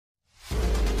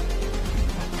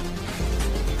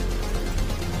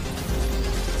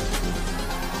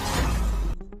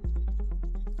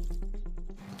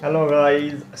Hello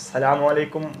guys, अस्सलाम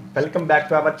वालेकुम। Welcome back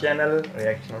to our channel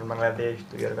reaction Bangladesh.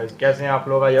 तो यार गाइस, कैसे हैं आप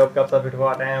लोग? आई होप कि आप सब फिट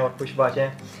फाट हैं और खुश बात हैं।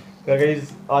 तो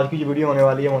गाइस, आज की जो वीडियो होने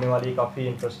वाली है काफ़ी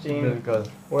इंटरेस्टिंग। बिल्कुल।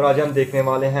 और आज हम देखने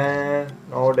वाले हैं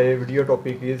now day video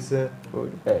topic is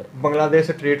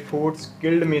Bangladesh street foods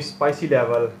killed me spicy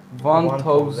level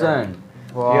 1000।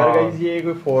 यार गाइस, ये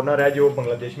कोई फॉरेनर है जो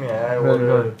बांग्लादेश में आया है और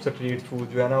बिल्कुल। स्ट्रीट फूड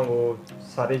जो है ना वो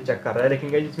सारे चेक कर रहा है। लेकिन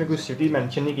गाइस, इसमें कोई सिटी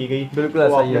मेंशन नहीं की गई। बिल्कुल तो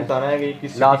ऐसा ही आपने है। बताना है कि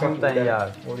किस लास्ट सिटी में का बताएं food है यार।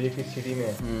 और ये किस सिटी में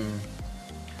है।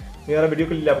 तो यार वीडियो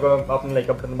के लिए आपने लाइक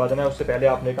का बटन दबा देना है। उससे पहले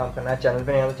आपने काम करना है, चैनल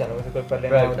पे नहीं आया तो चैनल को सब्सक्राइब कर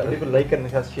लेना है, वीडियो को लाइक करने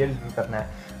के साथ शेयर जरूर करना है।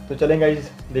 तो चलें गाइस,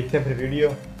 देखते हैं फिर video.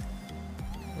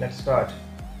 Let's start.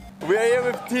 We are here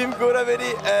with Team Goravedi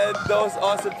and those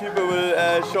awesome people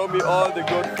will show me all the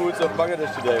good foods of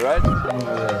Bangladesh today, right?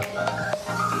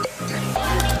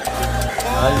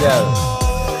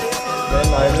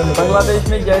 Bangladesh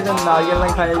में जाए तो नारियल ना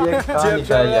खाए, ये कहाँ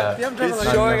लिखा है यार?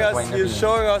 He's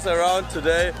showing us around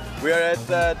today. We are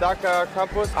at Dhaka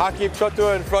campus. Akib Chotu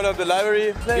in front of the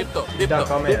library. Dipto.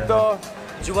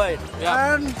 Jubair. Yeah.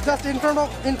 And just in front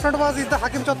of us is the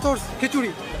Hakim Chattor's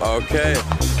khichuri. Okay.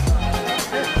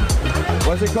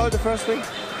 What's it called, the first thing?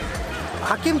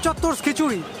 Hakim Chattor's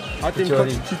khichuri.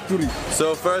 Khichuri. So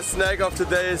first snack of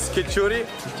today is khichuri.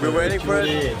 We're waiting for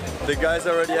it. The guys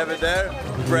already have it there.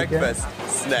 Breakfast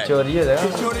snack. चोरी है यार।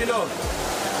 Khichuri, no.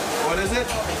 What is it?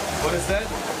 What is that?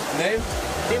 Name?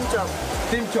 Tim chop.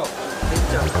 Tim chop.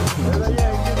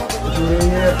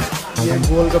 ये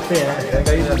गोलगप्पे हैं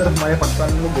guys. इधर हमारे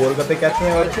पाकिस्तान में गोलगप्पे कहते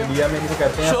हैं और इंडिया में इनको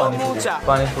कहते हैं पानी पूरी।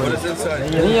 पानी What पूरी is inside?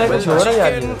 नहीं है, कुछ और है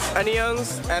यार। Chicken, onions,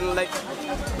 and like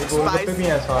ये गोलगप्पे भी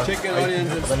हैं साथ। Chicken, onions,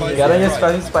 and spicy. यार ये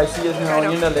स्पाइसी जिसमें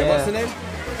ऑनियन डाले And what's the हैं। name?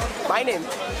 my name,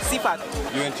 Sifat.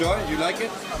 You enjoy? You like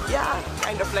it? Yeah,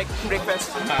 kind of like breakfast.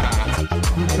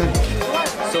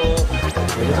 So,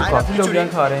 ये तो काफी लोग यहाँ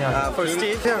खा रहे हैं यार। For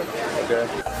Steve here. okay.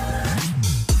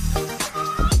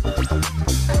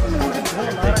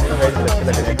 अच्छे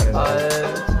लग रहे हैं खाने में।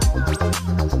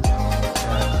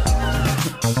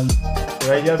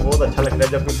 गाइस यार, बहुत अच्छा लगता है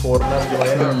जब कोई फॉरेनर जो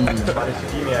है ना हमारी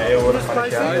सिटी में आए और हमारे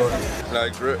शहर में और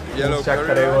Like yellow चेक curry.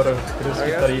 करे और फिर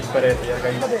उसकी तारीफ करे। तो यार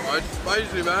guys, It's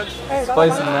spicy, man.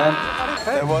 Spicy man.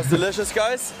 It was delicious,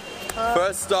 guys.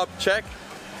 First stop, check.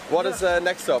 What is the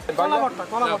next stop? Kola borta.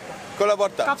 Kola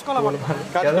borta. Catch kola borta.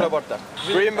 Catch kola borta.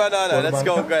 Green banana. Let's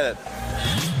go get it.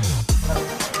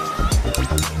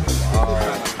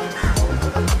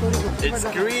 It's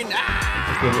green.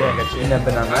 केले हैं कच्चे। इन्हें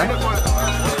बनाना है।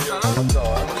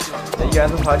 यार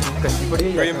तो हर चीज कच्ची पड़ी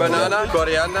है। Green banana,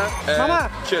 coriander, and Mama.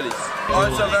 chilies.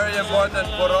 Also very important,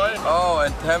 poroy. Oh,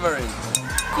 and tamarind.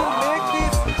 To make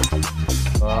this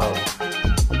वाव।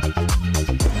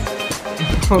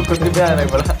 कुछ भी आ रहा है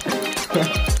बड़ा।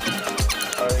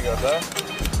 There you go, sir.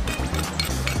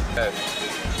 Okay.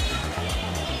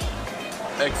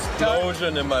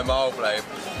 Explosion in my mouth, like.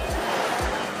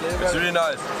 It's really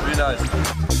nice. It's really nice.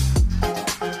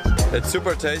 It's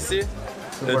super tasty.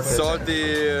 It's salty,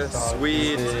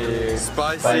 sweet,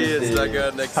 spicy. It's like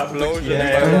an explosion in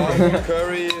my mouth.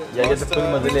 Curry, यार ये तो full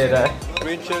मजे ले रहा है।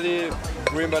 green chili,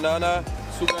 green banana,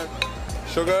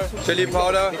 sugar, chili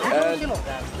powder,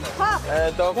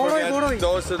 and don't forget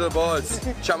those little balls,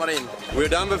 chamarin.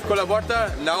 We're done with kola borta.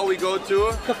 Now we go to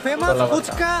the famous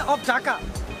fuchka of Dhaka.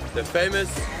 the famous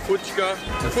fuchka.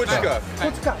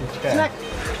 Snack.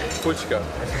 Fuchka.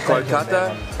 Kolkata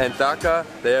and Dhaka,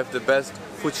 they have the best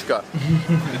fuchka.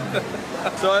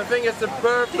 So I think it's the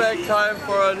perfect time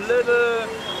for a little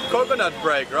coconut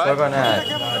break, right? Coconut.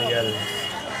 नारियल।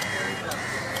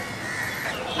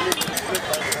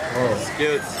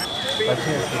 Skills.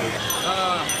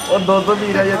 और दो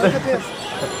P रहा है ये तो।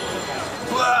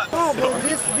 Oh, bro,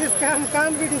 this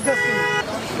can't be disgusting.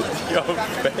 Your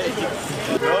face.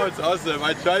 No, it's awesome.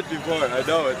 I tried before. I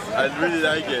know it. I really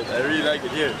like it. I really like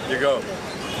it. Here, you go.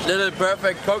 Little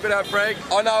perfect coconut break.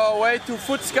 On our way to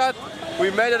Futskat, we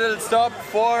made a little stop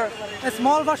for A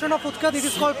small version of fuchka. This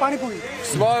is called pani puri.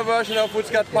 small version of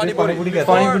Futskat Pani पानी Puri. पूरी कहते हैं।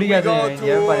 पानी Before पूरी we कहते go हैं,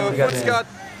 ये पानी पूरी to कहते हैं। Futskat,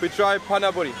 we try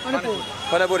Panapuri. Panipuri.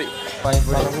 Panapuri. पानी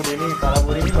पूरी। पानी पूरी नहीं, पानी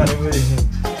पूरी नहीं।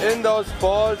 In those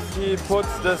balls, he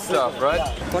puts this stuff, right?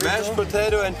 Mashed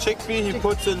potato and chickpea, he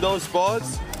puts in those balls.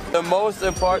 The most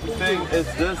important thing is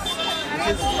this.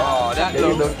 Oh, that ये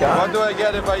looks. लोग क्या? What do I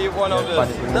get if I eat one of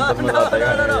पानी this? पूरी में सब मजा आता है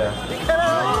खाने में यार।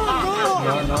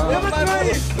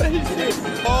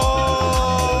 Oh!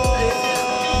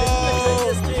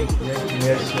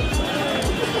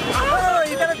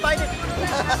 You cannot bite it.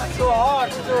 So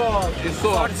hot. It's so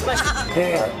hot.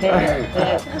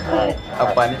 अब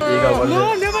पानी पिएगा बोल No,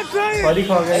 रहे। never try it. पानी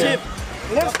खा गए।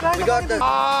 Let's try. We got this.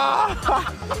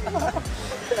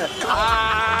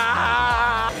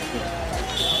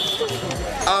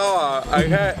 I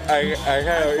can't eat. I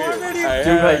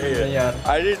can't eat.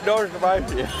 I need no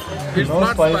spicy. It's No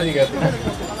not spicy spicy. कहते हैं।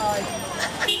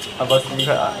 अब बस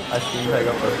आइसक्रीम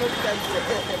खाएगा पर।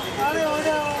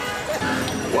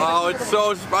 Wow, it's so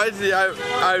spicy.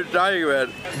 I'm dying, man.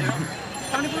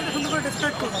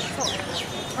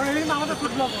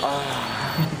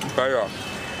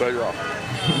 Pleasure.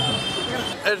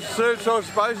 It's still so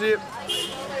spicy.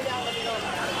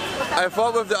 I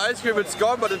thought with the ice cream it's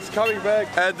gone, but it's coming back.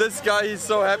 And this guy, he's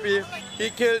so happy. He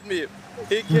killed me.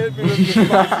 He killed me with the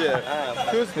spicy.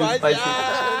 Too spicy.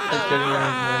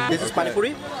 This is pani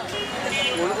puri.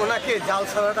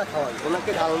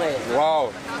 Wow,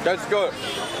 that's good.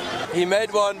 He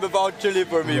made one without chili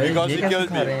for me because he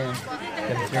killed me.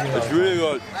 It's really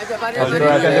good.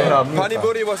 Pani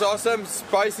puri was awesome.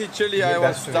 Spicy chili, I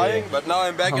was dying, but now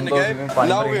I'm back in the game.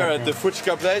 Now we are at the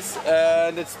Fuchka place,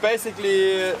 and it's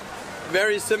basically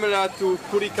very similar to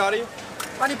puri curry.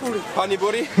 Pani puri. Pani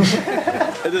puri.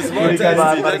 It is more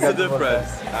tasty. That's the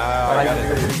difference. I got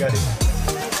it.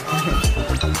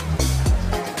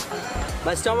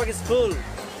 My stomach is full.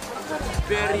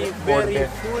 Very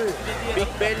full. Big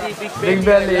belly. Big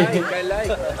belly. I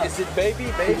like. Is it baby?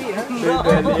 Huh?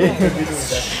 Big belly.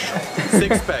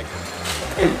 Six pack.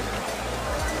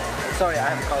 Sorry, I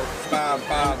am cold. Bam.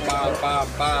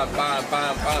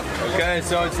 Okay,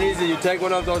 so it's easy. You take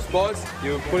one of those balls,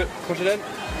 you push it in.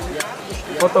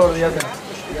 Photo लिया था।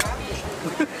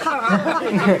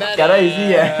 क्या रहा easy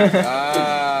है?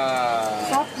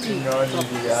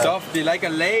 Softly, like a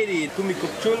lady. Tumi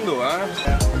kupchundu, huh?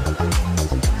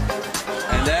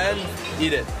 And then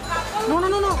eat it. No. No,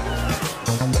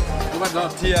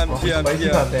 TM. Spicy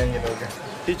खाते हैं ये लोग।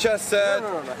 He just said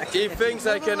he thinks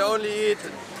I can only eat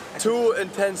 2 in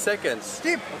 10 seconds.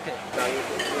 Steve. Okay.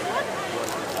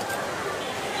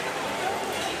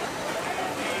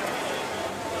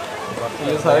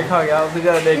 ये सारे खा गया उससे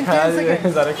ज़्यादा नहीं खाया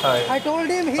ये सारे खाए I told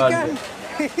him he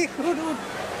could do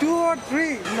 2 or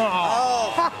 3. No.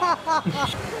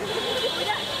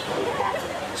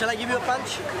 Shall I give you a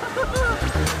punch?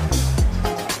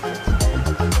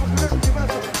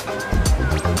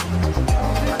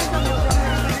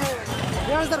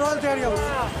 Here's the Royal Terrarium.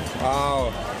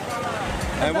 Wow.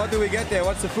 And what do we get there?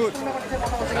 What's the food?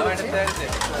 Tiger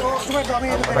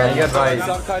rice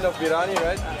Some kind of biryani,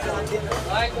 right?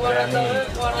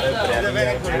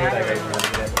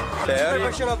 Different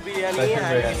version of biryani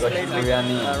and it's made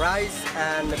with rice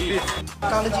and beef.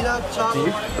 Kalajira chop.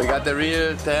 We got the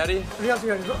real tehri. Real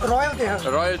terrarium. Royal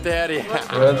terrarium.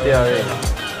 Royal tehri.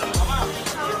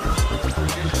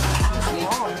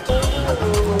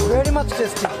 Very much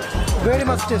tasty. Very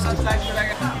much tasty.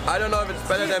 I don't know if it's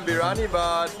better than biryani,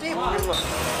 but...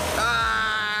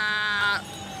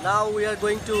 Now we are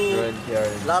going to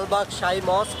Lal Bagh Shahi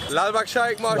Mosque. Lal Bagh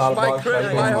Shahi Mosque, Lal my Bagh crib,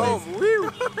 Shahi my Mosque. home.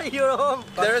 Woo. Your home.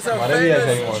 There is a हमारे भी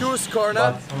ऐसा ही famous मौसम। juice corner.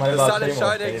 बात हमारे The Lal sun shahi is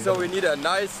shining, मौसम so we need a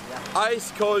nice,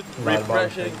 ice-cold, Lal Bagh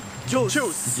refreshing juice.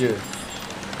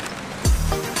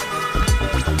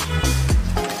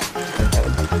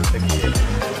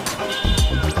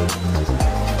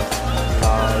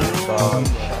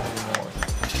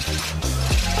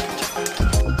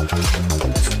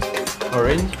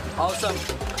 Orange? Awesome.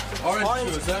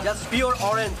 Orange juice, huh? Just pure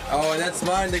orange. Oh, that's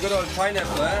mine. The good old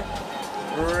pineapple, eh?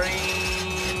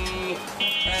 Ring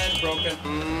and broken.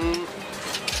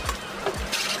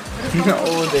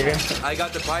 Oh, देखें I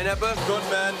got the pineapple. Good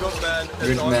man. It's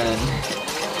good awesome.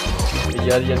 man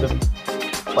यार ये तो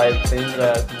five things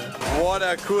है What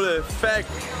a cool fact.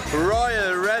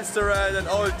 Royal Restaurant in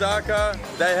Old Dhaka.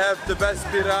 They have the best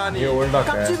ये biryani. old duck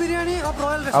है Kapchi biryani of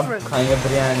Royal अब Restaurant. खाएंगे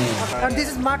biryani And this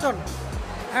is mutton.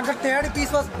 And the third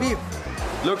piece was beef.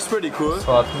 Looks pretty cool.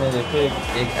 साथ में देखो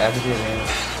एक egg दे रहे हैं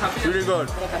Pretty good.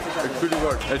 It's pretty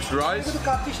good. It's rice This is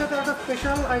Kapchi সাথে একটা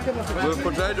special item আছে. with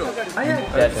potato.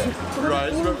 Yes,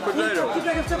 Rice with potato. Kapchi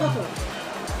package কত?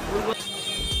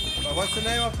 What's the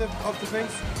name of the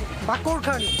things? Bakur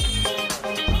Khani.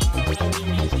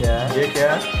 क्या ये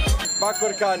क्या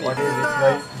Bakur Khani. What is this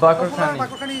guys बाकर खानी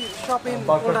Bakur Khani shop in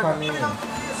Baqar Dhaka. खानी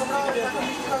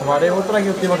हमारे वो तरह की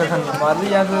होती है बाकर खानी हमारे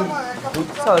यहाँ तो दूध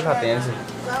के साथ खाते हैं ऐसे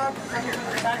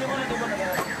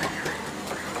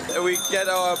We get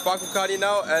our Bakur Khani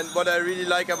now, and what I really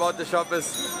like about the shop is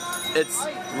it's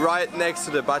right next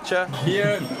to the bacha.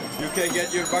 Here you can get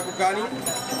your Bakur Khani,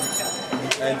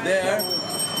 and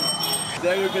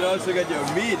there you can also get your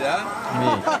meat, huh?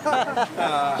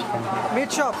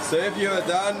 Meat shop. So if you're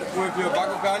done with your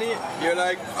Bakur Khani, you're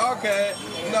like, okay,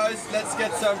 nice, let's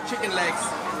get some chicken legs.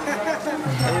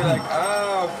 And you're like,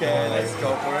 ah, okay, let's go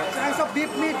for it. Kinds of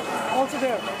beef meat also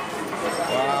there.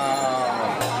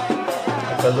 Wow.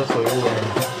 कल तो सोई हुए हैं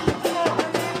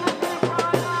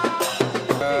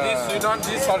want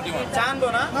this salty one?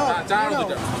 No. Chan no.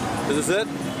 Is this it?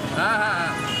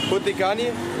 Putikani?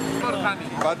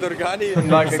 Paturkani?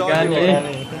 Pakistani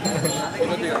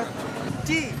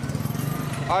Tea.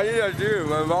 I need a tea,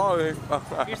 my mom.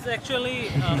 It's actually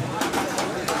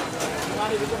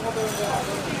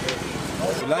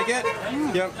You like it?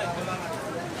 Yeah.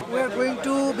 We are going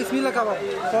to Bismillah kebab.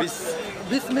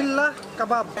 Bismillah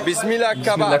kebab. Bismillah Bismillah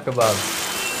kebab. Kebab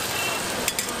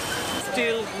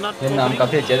still not ये नाम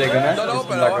काफी अच्छा देगा ना Not open,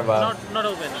 Bismillah huh? Kebab not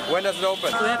open. When does it open?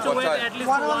 So we have to What wait time? at least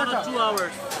 1 hour 1 or later. 2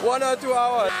 hours. 1 or 2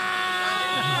 hours.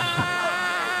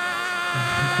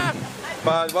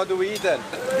 But what do we eat then?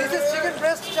 This is chicken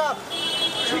breast chop.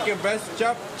 Chicken breast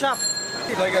chop? Chop.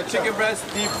 Like a chicken breast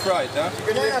deep fried, huh?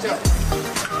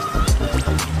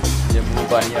 ये मुंह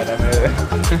पानी आ रहा है मेरे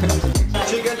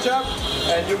Chicken chop,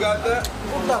 and you got the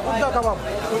Udda kebab.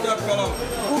 udap kalam.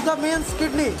 Udda means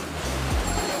kidney.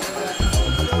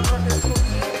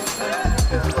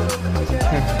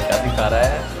 क्या दिखा रहा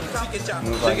है Chicken chop.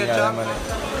 मुंह पानी Chicken आ रहा है chop. हमारे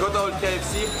Good old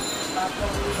KFC.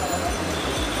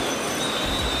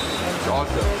 It's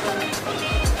awesome.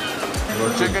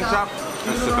 Chicken chop.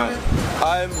 That's the best.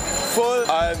 I'm full.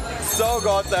 I'm so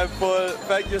goddamn full.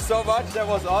 Thank you so much. That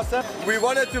was awesome. We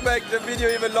wanted to make the video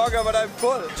even longer, but I'm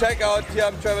full. Check out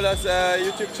Tiam Traveler's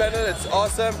YouTube channel. It's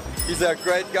awesome. He's a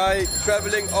great guy,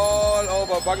 traveling all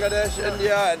over Bangladesh,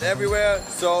 India, and everywhere.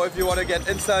 So if you want to get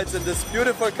insights in this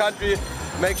beautiful country,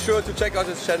 make sure to check out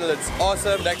his channel. It's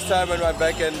awesome. Next time when I'm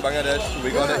back in Bangladesh,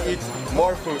 we're gonna eat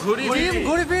more food. Team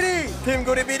Guri Piri. Team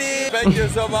Guribidi. Thank you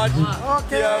so much.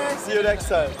 Okay. Tiam, see you next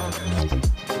time.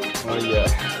 और ये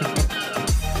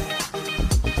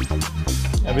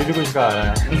अभी भी कुछ खा रहा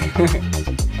है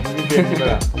अभी भी पेट नहीं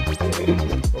भरा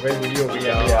तो भाई वीडियो हो गई है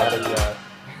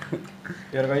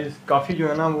यार गाइस काफी जो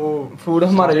है ना वो फूड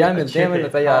हमारे यहाँ मिलते हैं मुझे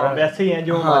लगता है यार वैसे ही हैं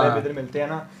जो हाँ। हमारे इधर मिलते हैं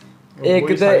ना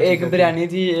एक बिरयानी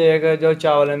थी एक जो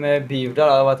चावल में बीफ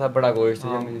डाला हुआ था बड़ा गोश्त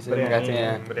हाँ, जिसे बिरयानी, कहते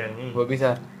हैं बिरयानी। वो भी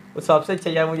था वो सबसे अच्छा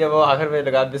यार मुझे वो आखिर में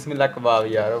लगा बिस्मिल्लाह कबाब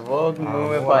यार वो मुंह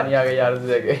में पानी आ गया यार उसे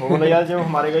देख वो बोला यार जो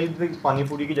हमारे इधर पानी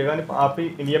पूरी की जगह आप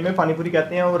इंडिया में पानी पूरी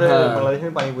कहते हैं और हाँ। बांग्लादेश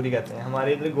में पानी पूरी कहते हैं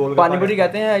हमारे इधर गोल पानी पूरी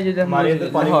कहते हैं ये जो हमारे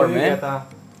इधर पानी लाहौर पूरी में कहता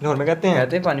लाहौर में कहते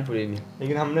हैं पानी पूरी भी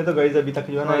लेकिन हमने तो गाइस अभी तक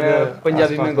जो है ना इधर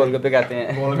पंजाबी में आसपास गोलगप्पे कहते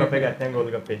हैं गोलगप्पे कहते हैं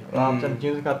गोलगप्पे आप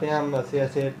चीज़ खाते हैं हम ऐसे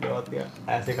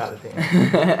ऐसे खा लेते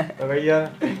हैं तो भाई यार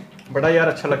बड़ा यार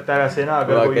अच्छा लगता है वैसे ना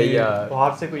अगर वाकई कोई यार।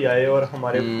 बाहर से कोई आए और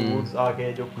हमारे फूड्स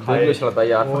आके जो बहुत खाए कुछ लगता है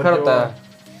यार वो फखर जो होता है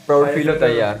प्राउड खाए फील होता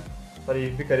है फिर यार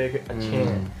तारीफ भी करे कि अच्छे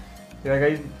हैं यार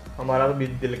गाइस हमारा तो भी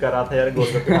दिल कर रहा था यार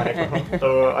गोलगप्पे खाने का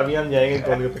तो अभी हम जाएंगे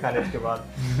गोलगप्पे खाने उसके बाद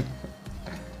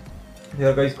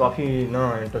यार गाइस काफी ना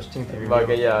इंटरेस्टिंग थी वीडियो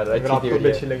वाकई यार अगर अच्छी आपको थी भी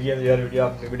अच्छी लगी है तो यार वीडियो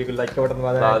आपने वीडियो को लाइक का बटन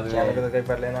दबा देना है लाजमी। चैनल को सब्सक्राइब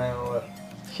कर लेना है और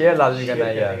शेयर लाजमी करना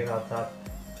है शेयर यार करने के साथ साथ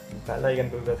बेल आइकन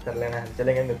को प्रेस कर लेना है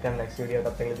चलेंगे मिलते हैं नेक्स्ट वीडियो तब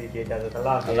तक के लिए दीजिए इजाजत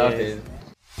अल्लाह अल्लाह हाफिज़ हाफिज़